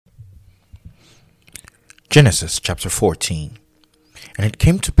Genesis chapter 14. And it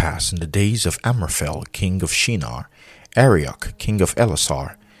came to pass in the days of Amraphel king of Shinar, Arioch king of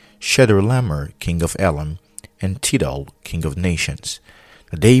Elasar, Chedorlaomer king of Elam, and Tidal king of nations,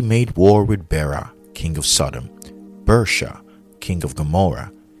 that they made war with Bera king of Sodom, Bersha king of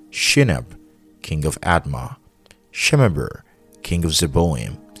Gomorrah, Shinab king of Admah, Shemeber king of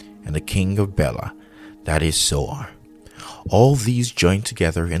Zeboim, and the king of Bela, that is Zoar. All these joined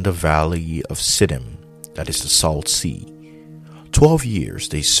together in the valley of Siddim, that is the Salt Sea. 12 years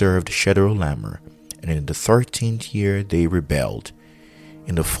they served Chedorlaomer, and in the 13th year they rebelled.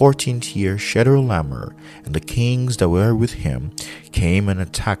 In the 14th year Chedorlaomer and the kings that were with him came and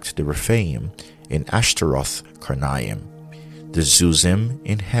attacked the Rephaim in Ashtaroth Karnaim, the Zuzim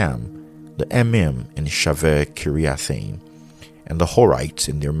in Ham, the Emim in Shaveh Kiriathaim, and the Horites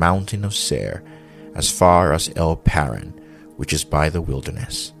in their mountain of Seir, as far as El Paran, which is by the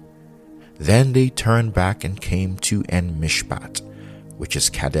wilderness. Then they turned back and came to En Mishpat, which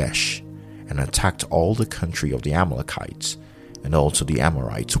is Kadesh, and attacked all the country of the Amalekites, and also the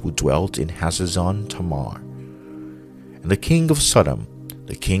Amorites who dwelt in Hazazon Tamar. And the king of Sodom,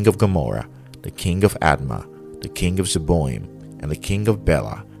 the king of Gomorrah, the king of Admah, the king of Zeboim, and the king of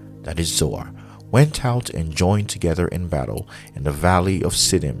Bela, that is Zoar, went out and joined together in battle in the valley of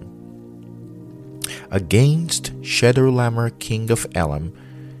Siddim, against Chedorlaomer king of Elam,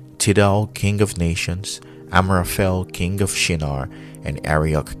 Tidal king of nations, Amraphel king of Shinar, and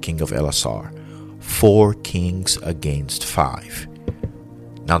Arioch king of Elasar, 4 kings against 5.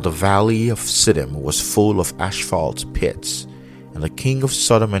 Now the valley of Siddim was full of asphalt pits, and the king of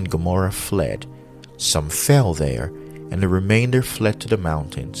Sodom and Gomorrah fled. Some fell there, and the remainder fled to the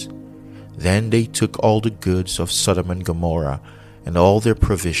mountains. Then they took all the goods of Sodom and Gomorrah, and all their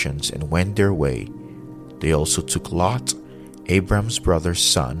provisions, and went their way. They also took Lot, Abram's brother's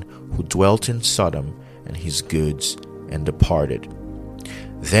son, who dwelt in Sodom, and his goods, and departed.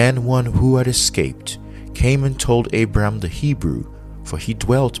 Then one who had escaped came and told Abram the Hebrew, for he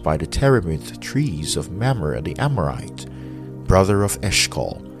dwelt by the terebinth trees of Mamre the Amorite, brother of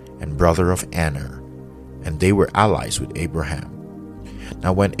Eshcol, and brother of Aner, and they were allies with Abraham.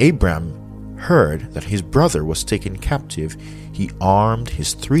 Now when Abram heard that his brother was taken captive, he armed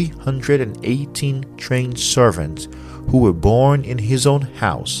his 318 trained servants who were born in his own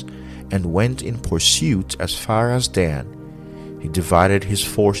house, and went in pursuit as far as Dan. He divided his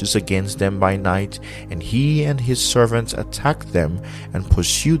forces against them by night, and he and his servants attacked them and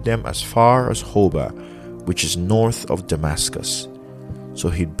pursued them as far as Hobah, which is north of Damascus. So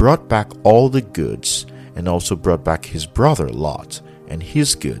he brought back all the goods, and also brought back his brother Lot and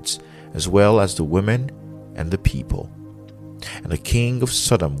his goods, as well as the women and the people. And the king of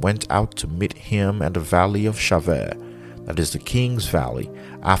Sodom went out to meet him at the valley of Shaveh, that is the king's valley,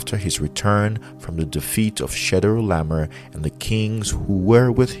 after his return from the defeat of Chedorlaomer and the kings who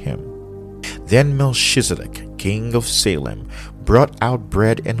were with him. Then Melchizedek, king of Salem, brought out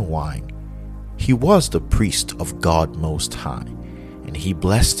bread and wine. He was the priest of God Most High, and he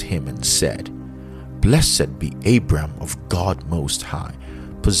blessed him and said, Blessed be Abram of God Most High,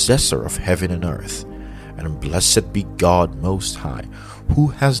 possessor of heaven and earth, and blessed be God Most High, who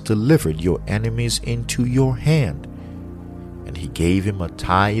has delivered your enemies into your hand. And he gave him a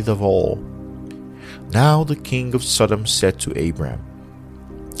tithe of all. Now the king of Sodom said to Abram,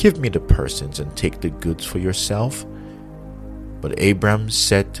 Give me the persons and take the goods for yourself. But Abram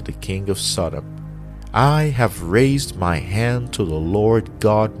said to the king of Sodom, I have raised my hand to the Lord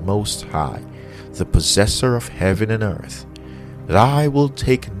God Most High, the possessor of heaven and earth, that I will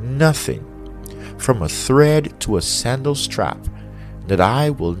take nothing, from a thread to a sandal strap, that I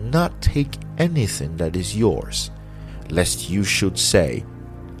will not take anything that is yours, lest you should say,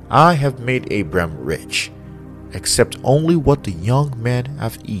 I have made Abram rich, except only what the young men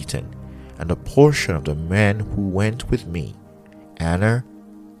have eaten, and a portion of the men who went with me, Aner,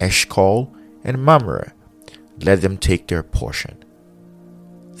 Eshcol, and Mamre. Let them take their portion.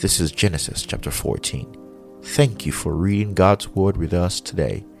 This is Genesis chapter 14. Thank you for reading God's Word with us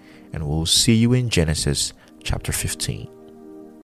today, and we'll see you in Genesis chapter 15.